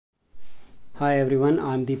Hi everyone,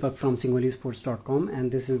 I'm Deepak from singolisports.com,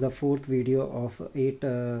 and this is the fourth video of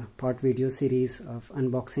 8-part video series of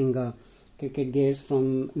unboxing cricket gears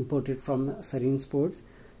imported from Serene Sports.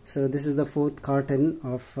 So this is the fourth carton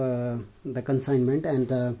of the consignment,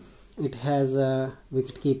 and it has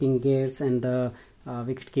wicket keeping gears and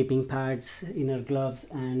wicket keeping pads, inner gloves,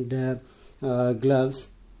 and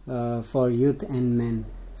gloves for youth and men.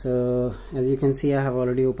 So as you can see, I have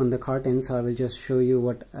already opened the carton, so I will just show you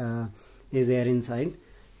what is there inside,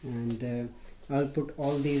 and I'll put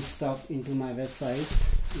all these stuff into my website,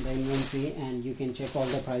 the inventory, and you can check all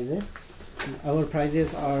the prices. Our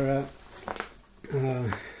prices are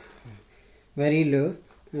very low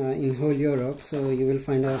in whole Europe, so you will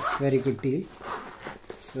find a very good deal.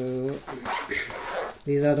 So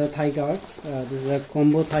these are the thigh guards. This is a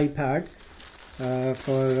combo thigh pad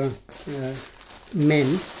for men,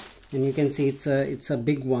 and you can see it's a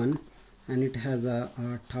big one, and it has a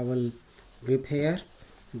towel grip here.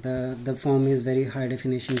 The foam is very high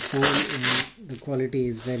definition foam, and the quality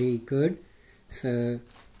is very good. So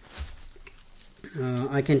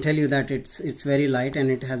I can tell you that it's very light, and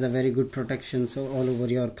it has a very good protection, so all over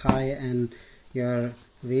your thigh and your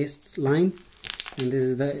waistline. And this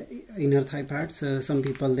is the inner thigh pad. So some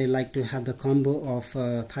people, they like to have the combo of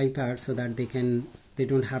thigh pad, so that they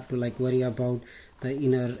don't have to like worry about the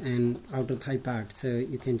inner and outer thigh pad. So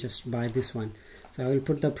you can just buy this one. So I will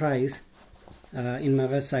put the price in my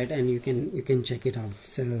website, and you can check it out.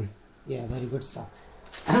 So yeah, very good stuff.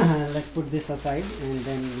 Let's put this aside, and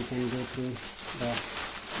then we can go through the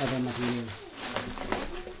other material.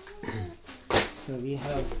 So we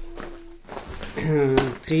have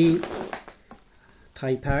 3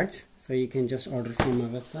 thigh pads, so you can just order from my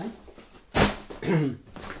website.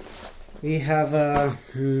 We have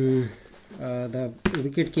the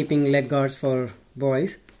wicket keeping leg guards for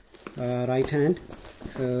boys, right hand.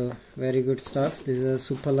 So very good stuff. This is a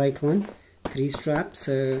super light one, 3 straps.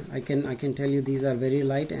 So I can tell you these are very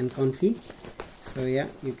light and comfy. So yeah,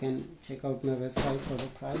 you can check out my website for the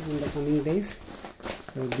price in the coming days.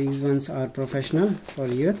 So these ones are professional for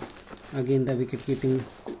youth. Again, the wicket keeping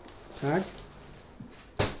pads.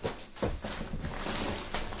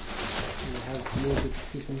 We have more wicket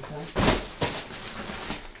keeping pads.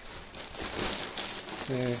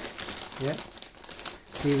 So yeah,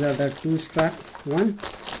 these are the 2 strap one.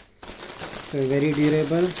 So very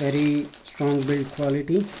durable, very strong build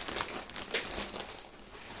quality.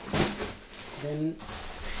 Then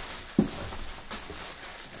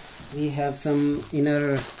we have some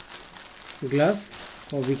inner gloves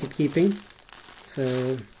for wicket keeping.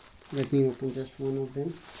 So let me open just one of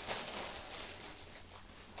them.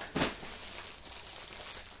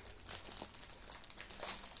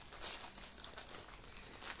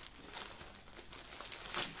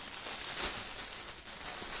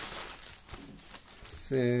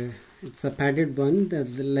 So it's a padded one, the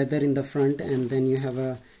leather in the front, and then you have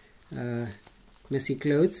a messy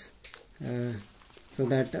clothes, so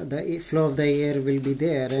that the flow of the air will be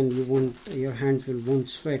there, and your hands won't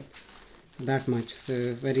sweat that much. So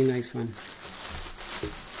very nice one.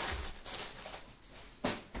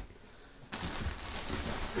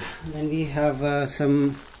 Then we have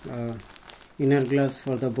some inner gloves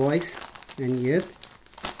for the boys and youth.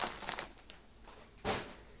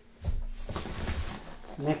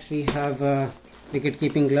 Next we have wicket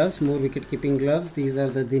keeping gloves, more wicket keeping gloves. These are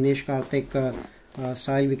the Dinesh Karthik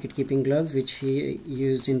style wicket keeping gloves, which he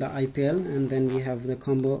used in the IPL. And then we have the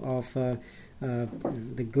combo of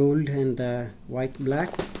the gold and the white black.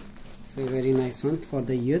 So very nice one for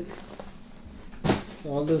the youth.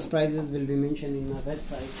 So all those prices will be mentioned in my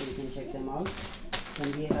website, so you can check them out.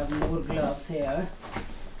 Then we have more gloves here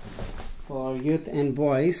for youth and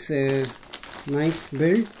boys. Nice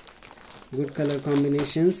build, good color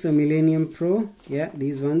combinations. So Millennium Pro, yeah,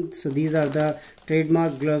 these ones. So these are the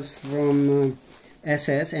trademark gloves from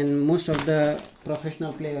SS, and most of the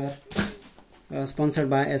professional players sponsored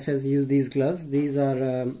by SS use these gloves. These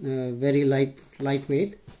are very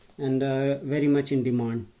lightweight and very much in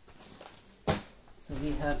demand. So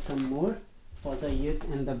we have some more for the youth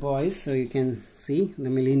and the boys. So you can see the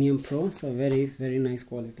Millennium Pro. So very nice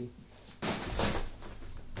quality.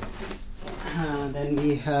 Then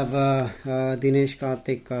we have Dinesh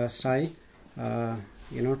Karthik style,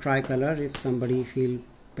 tricolor. If somebody feel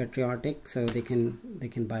patriotic, so they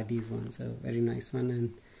can buy these ones. So very nice one,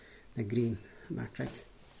 and the green matrix.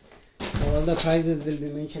 So all the prices will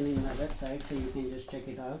be mentioned in my website, so you can just check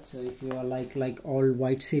it out. So if you are like all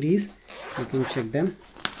white series, you can check them.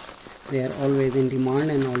 They are always in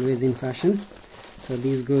demand and always in fashion. So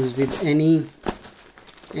these goes with any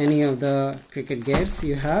of the cricket gears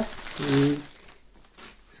you have.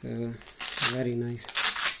 So Very nice.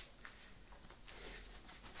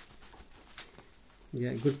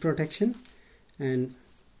 Yeah, good protection and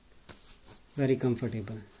very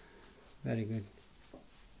comfortable. Very good.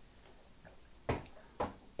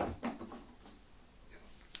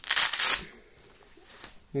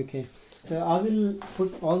 Okay, so I will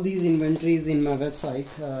put all these inventories in my website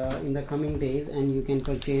in the coming days, and you can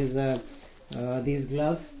purchase these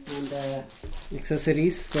gloves and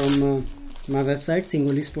accessories from my website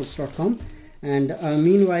singolisports.com. And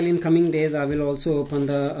meanwhile, in coming days I will also open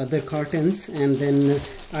the other cartons, and then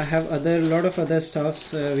I have lot of other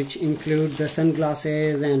stuffs which include the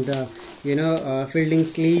sunglasses and fielding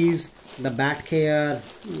sleeves, the bat care,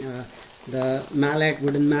 the mallet,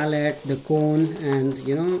 wooden mallet, the cone, and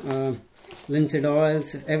linseed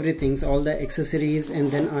oils, everything, so all the accessories.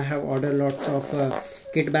 And then I have ordered lots of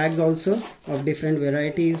kit bags also of different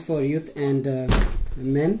varieties for youth and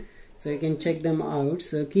men, so you can check them out.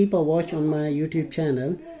 So keep a watch on my YouTube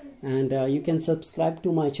channel, and you can subscribe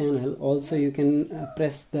to my channel. Also you can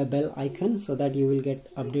press the bell icon so that you will get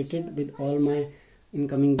updated with all my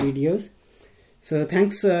incoming videos. So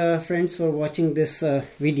thanks friends for watching this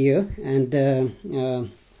video, and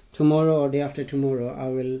tomorrow or day after tomorrow I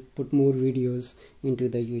will put more videos into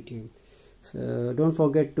the YouTube. So don't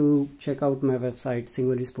forget to check out my website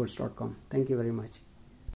singolisports.com. Thank you very much.